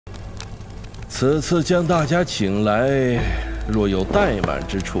此次将大家请来，若有怠慢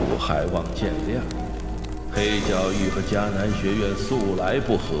之处，还望见谅。黑角域和迦南学院素来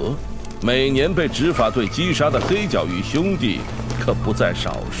不和，每年被执法队击杀的黑角域兄弟可不在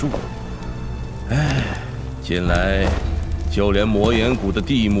少数。哎，近来就连魔岩谷的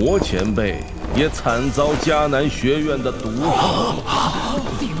地魔前辈也惨遭迦南学院的毒手。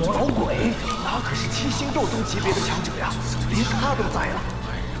地魔老鬼，那可是7星斗宗级别的强者呀，连他都在了。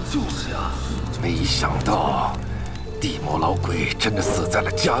就是啊，没想到地魔老鬼真的死在了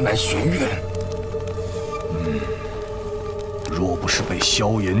迦南学院。若不是被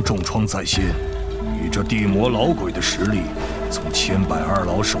萧炎重创在先，以这地魔老鬼的实力，从千百二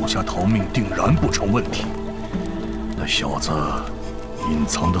老手下逃命定然不成问题。那小子隐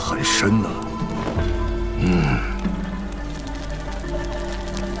藏得很深呢。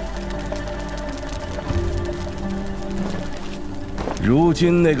如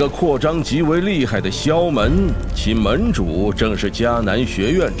今那个扩张极为厉害的萧门，其门主正是迦南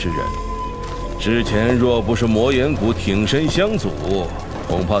学院之人。之前若不是魔岩谷挺身相阻，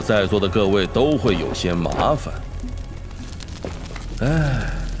恐怕在座的各位都会有些麻烦。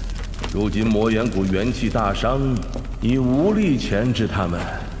哎，如今魔岩谷元气大伤，已无力钳制他们，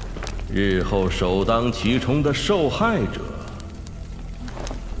日后首当其冲的受害者，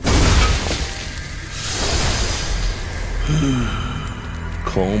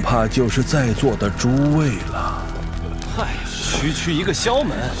恐怕就是在座的诸位了。嗨，区一个萧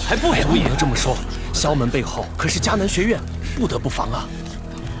门还不足以。这么说，萧门背后可是迦南学院，不得不防啊。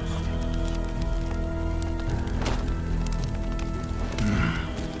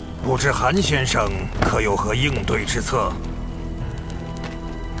不知韩先生可有何应对之策？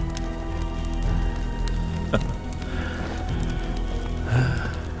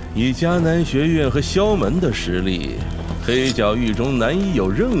以迦南学院和萧门的实力，黑角域中难以有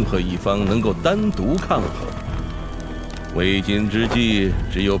任何一方能够单独抗衡。为今之计，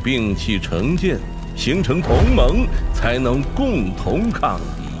只有摒弃成见，形成同盟，才能共同抗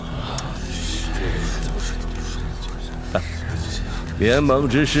敌。联盟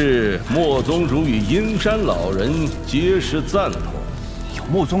之事，莫宗主与阴山老人皆是赞同。有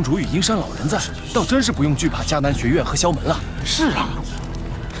莫宗主与阴山老人在，倒真是不用惧怕迦南学院和萧门了。是啊，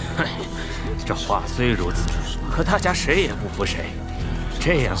嘿，这话虽如此，可大家谁也不服谁。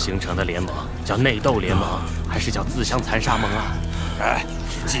这样形成的联盟，叫内斗联盟，还是叫自相残杀盟啊？哎，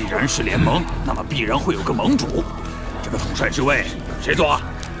既然是联盟，那么必然会有个盟主。这个统帅之位，谁做啊？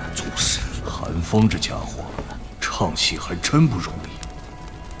就是，韩风这家伙，唱戏还真不容易。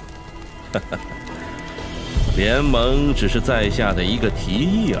联盟只是在下的一个提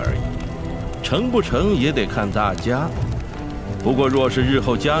议而已，成不成也得看大家。不过，若是日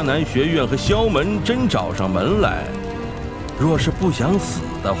后迦南学院和萧门真找上门来，若是不想死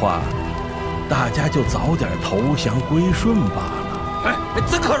的话，大家就早点投降归顺罢了。哎，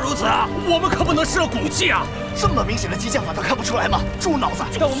怎可如此啊！我们可不能失了骨气啊！这么明显的激将法都看不出来吗？猪脑子！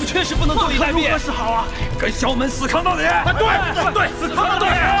但我们确实不能坐以待毙。是好啊！跟萧门死扛到底！对，死扛到底！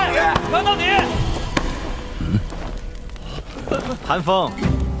扛到底！韩风，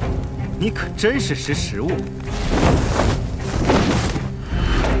你可真是识时务。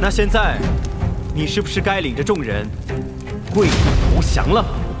那现在，你是不是该领着众人跪地投降了？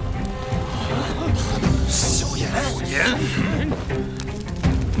萧炎，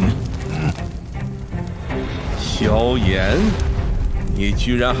萧炎，你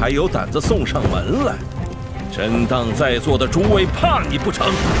居然还有胆子送上门来，真当在座的诸位怕你不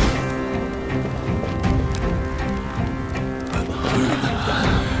成？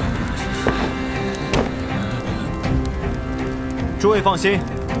诸位放心，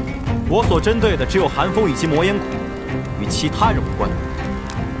我所针对的只有韩风以及魔岩谷，与其他人无关。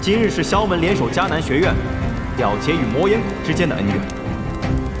今日是萧门联手迦南学院，了结与魔岩谷之间的恩怨。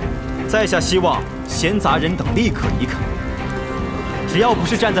在下希望闲杂人等立刻离开。只要不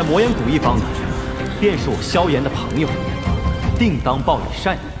是站在魔岩谷一方的，便是我萧炎的朋友，定当报以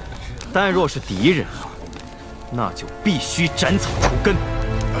善意；但若是敌人，那就必须斩草除根。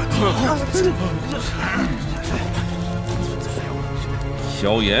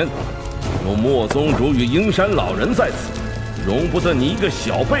萧炎，有莫宗主与阴山老人在此，容不得你一个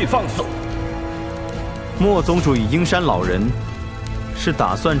小辈放肆。莫宗主与阴山老人是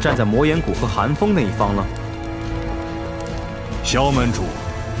打算站在魔岩谷和寒风那一方了？萧门主，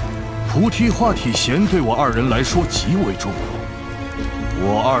菩提化体弦对我二人来说极为重要，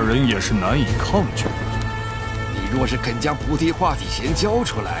我二人也是难以抗拒的。你若是肯将菩提化体弦交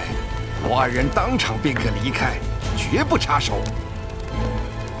出来，我二人当场便可离开，绝不插手。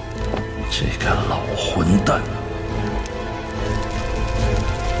这个老混蛋！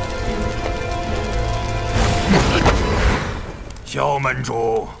萧门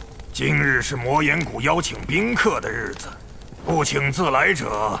主，今日是魔岩谷邀请宾客的日子，不请自来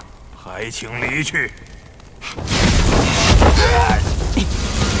者，还请离去。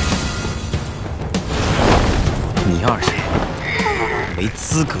你二人没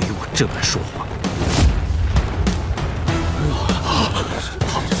资格与我这般说话。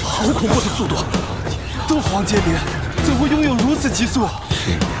好恐怖的速度！斗皇阶别怎会拥有如此急速？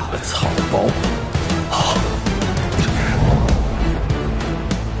这两个草包！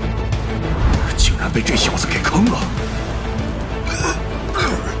竟然被这小子给坑了！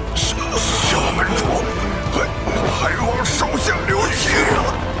萧门主，还望手下留情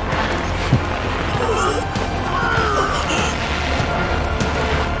啊！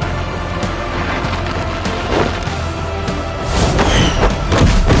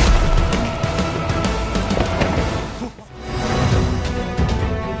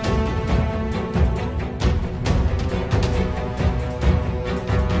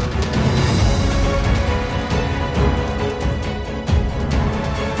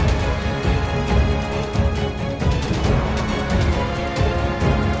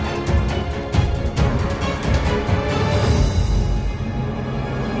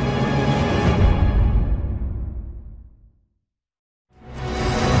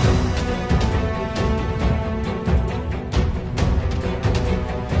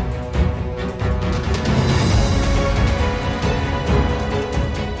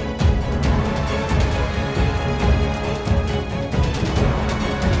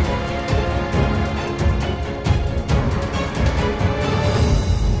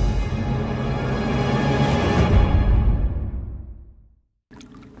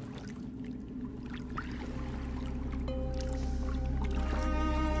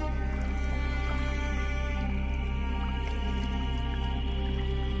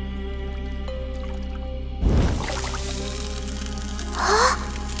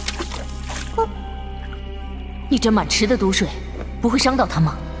一针满池的毒水，不会伤到他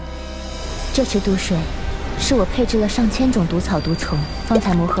吗？这池毒水是我配置了上千种毒草毒虫方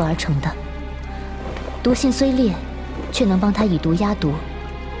才磨合而成的，毒性虽烈，却能帮他以毒压毒，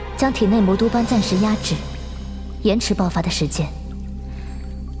将体内魔毒斑暂时压制，延迟爆发的时间。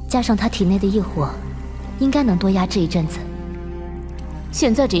加上他体内的异火，应该能多压制一阵子。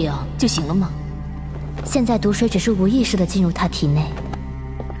现在这样就行了吗？现在毒水只是无意识地进入他体内，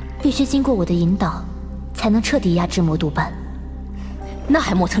必须经过我的引导，才能彻底压制魔毒斑。那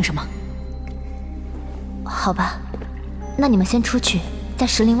还磨蹭什么？好吧，那你们先出去，在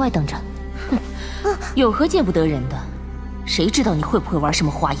石林外等着。哼，有何见不得人的？谁知道你会不会玩什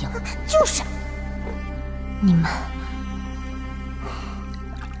么花样？就是，你们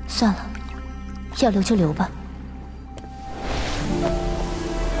算了，要留就留吧。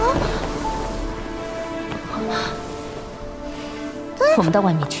我们到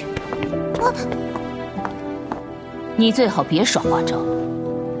外面去。你最好别耍花招。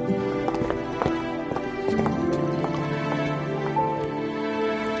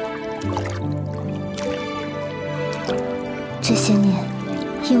这些年，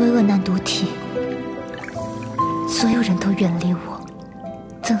因为恶难毒体，所有人都远离我，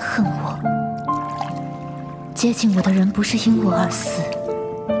憎恨我。接近我的人不是因我而死，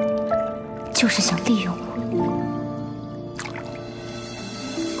就是想利用我。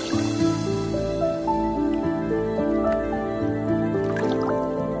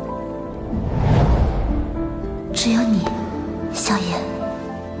只有你，萧炎，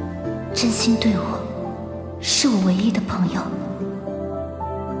真心对我，是我唯一的朋友。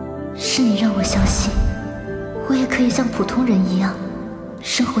是你让我相信，我也可以像普通人一样，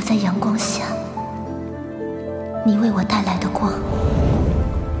生活在阳光下。你为我带来的光，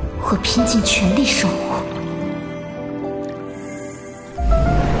我拼尽全力守护。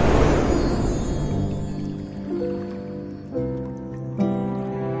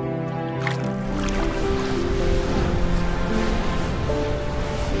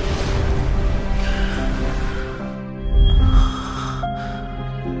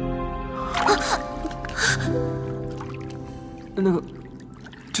那个，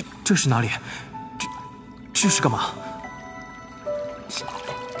这是哪里？这是干嘛？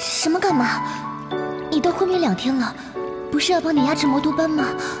什么干嘛？你都昏迷2天了，不是要帮你压制魔毒斑吗？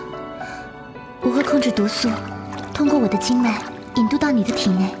我会控制毒素，通过我的经脉引渡到你的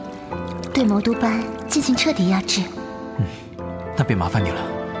体内，对魔毒斑进行彻底压制。那便麻烦你了。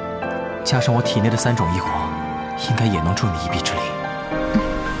加上我体内的3种异火，应该也能助你一臂之力。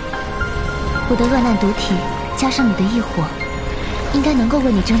我的恶难毒体加上你的异火，应该能够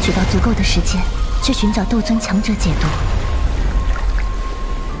为你争取到足够的时间，去寻找斗尊强者解毒。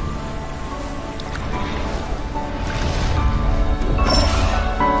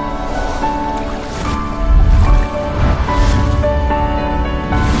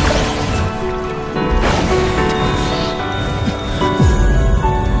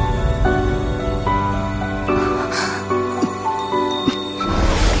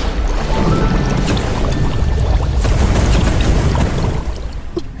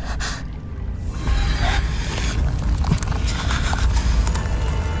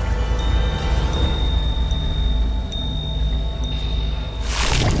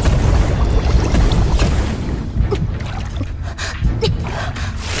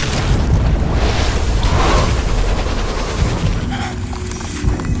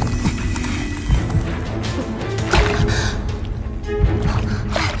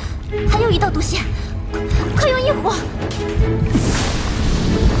毒线，快用异火！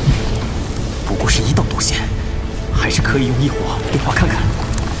不过是1道毒线，还是可以用异火炼化看看。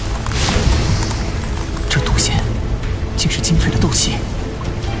这毒线竟是精粹的斗气。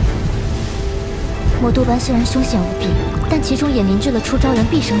魔毒丸虽然凶险无比，但其中也凝聚了出招人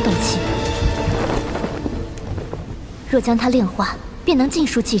毕生斗气。若将它炼化，便能尽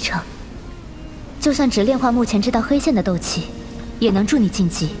数继承。就算只炼化目前这道黑线的斗气，也能助你晋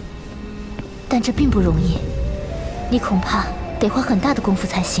级。但这并不容易，你恐怕得花很大的功夫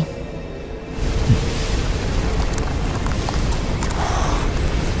才行。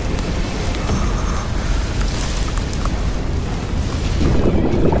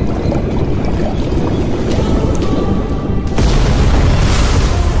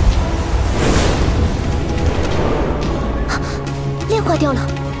炼化掉了。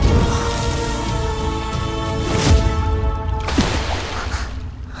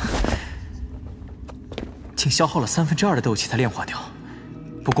竟消耗了2/3的斗气才炼化掉，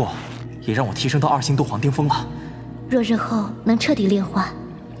不过也让我提升到2星斗皇巅峰了。若日后能彻底炼化，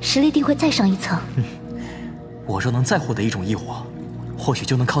实力定会再上一层。我若能再获得一种异火，或许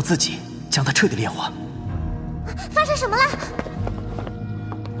就能靠自己将它彻底炼化。发生什么了？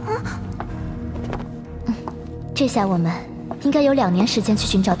这下我们应该有2年时间去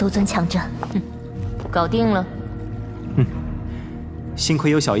寻找斗尊强者。搞定了。幸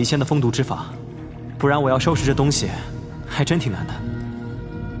亏有小医仙的封毒之法，不然我要收拾这东西还真挺难的。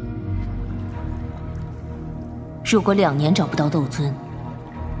如果2年找不到斗尊，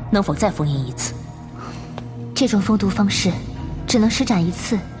能否再封印一次？这种封毒方式只能施展1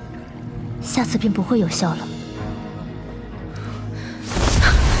次，下次便不会有效了。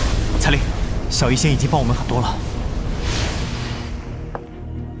彩铃，小医仙已经帮我们很多了。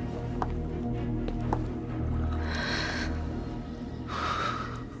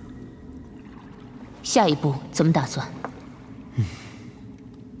下一步怎么打算？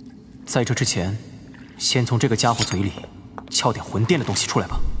在这之前，先从这个家伙嘴里撬点魂殿的东西出来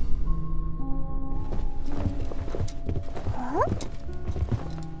吧。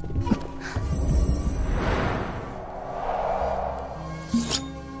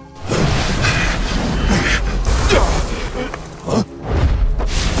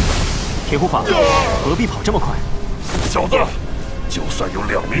铁护法，何必跑这么快？小子，就算有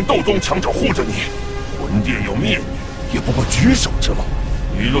2名斗宗强者护着你，魂殿要灭你，也不过举手之劳。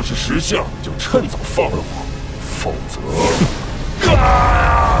你若是识相，就趁早放了我，否则……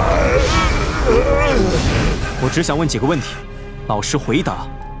我只想问几个问题，老实回答，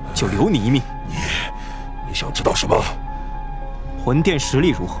就留你一命。你想知道什么？魂殿实力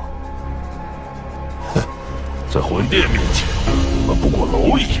如何？哼，在魂殿面前，我们不过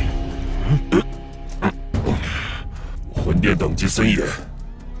蝼蚁。魂殿等级森严，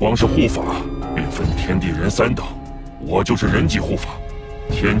光是护法便分天地人3等，我就是人级护法，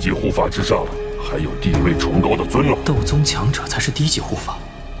天级护法之上还有地位崇高的尊老。斗宗强者才是低级护法，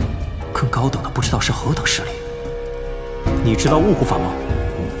更高等的不知道是何等实力。你知道雾护法吗？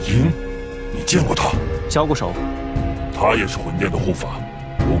雾音，你见过他？交过手。他也是魂殿的护法，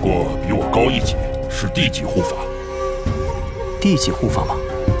不过比我高1级，是地级护法。地级护法吗？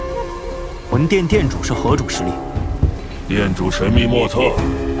魂殿殿主是何种实力？殿主神秘莫测，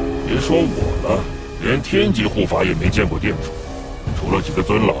别说我了，连天级护法也没见过殿主。除了几个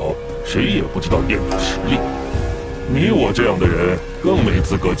尊老，谁也不知道殿主实力。你我这样的人，更没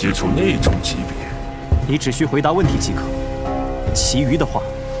资格接触那种级别。你只需回答问题即可，其余的话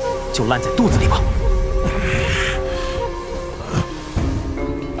就烂在肚子里吧。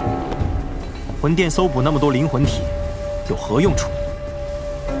魂殿搜捕那么多灵魂体，有何用处？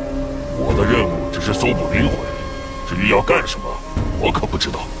我的任务只是搜捕灵魂，至于要干什么，我可不知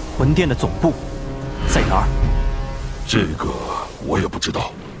道。魂殿的总部在哪儿？这个我也不知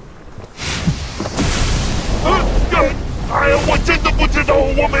道。哎呀，我真的不知道，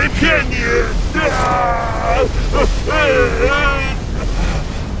我没骗你。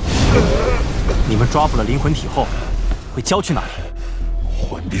你们抓捕了灵魂体后，会交去哪里？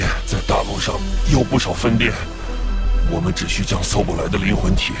魂殿在大陆上有不少分店，我们只需将搜捕来的灵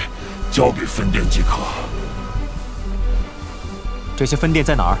魂体交给分店即可。这些分店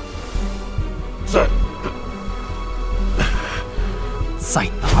在哪儿？在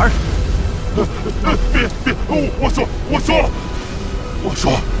哪儿？别！我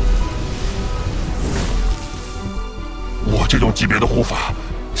说，我这种级别的护法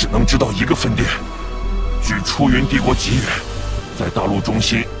只能知道1个分店。距出云帝国极远，在大陆中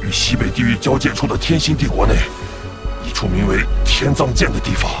心与西北地域交界处的天心帝国内，一处名为天葬剑的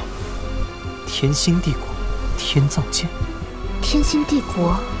地方。天心帝国，天葬剑。天心帝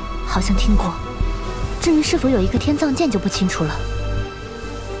国好像听过，至于是否有一个天葬剑就不清楚了。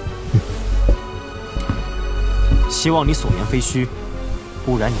希望你所言非虚，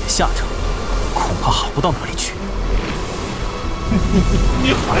不然你的下场恐怕好不到哪里去。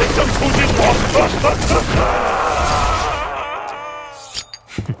你还想冲击我？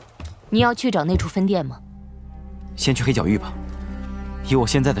你要去找那处分店吗？先去黑角域吧。以我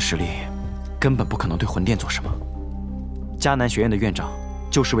现在的实力，根本不可能对魂殿做什么。迦南学院的院长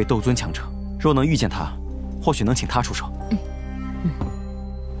就是位斗尊强者，若能遇见他，或许能请他出手。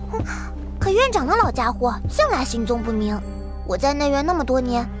可院长那老家伙向来行踪不明，我在内院那么多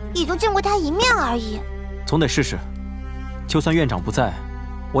年，也就见过他一面而已。总得试试。就算院长不在，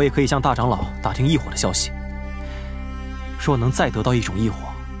我也可以向大长老打听异火的消息。若能再得到一种异火，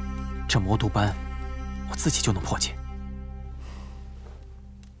这魔毒斑，我自己就能破解。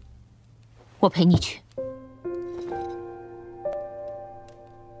我陪你去。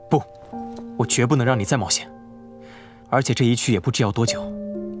不，我绝不能让你再冒险。而且这一去也不知要多久。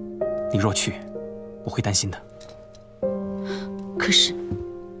你若去，我会担心的。可是，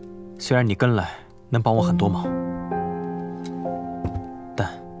虽然你跟来能帮我很多忙，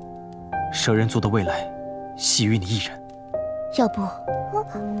但蛇人族的未来系于你一人。要不，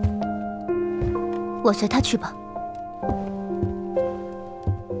我随他去吧。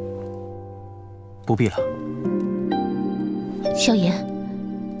不必了。萧炎，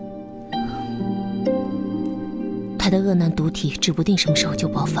他的恶难毒体指不定什么时候就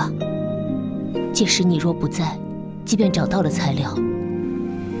爆发。届时你若不在，即便找到了材料，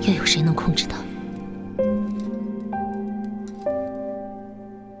又有谁能控制他？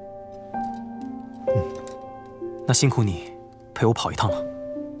那辛苦你陪我跑一趟了。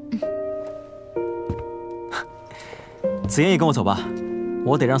紫妍也跟我走吧，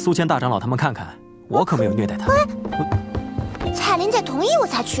我得让苏谦大长老他们看看，我可没有虐待他。彩铃姐同意我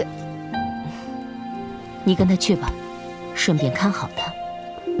才去。你跟他去吧，顺便看好他。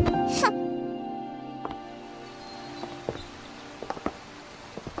哼。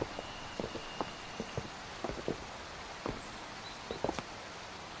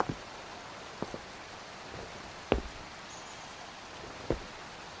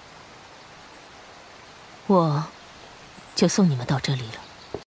我就送你们到这里了。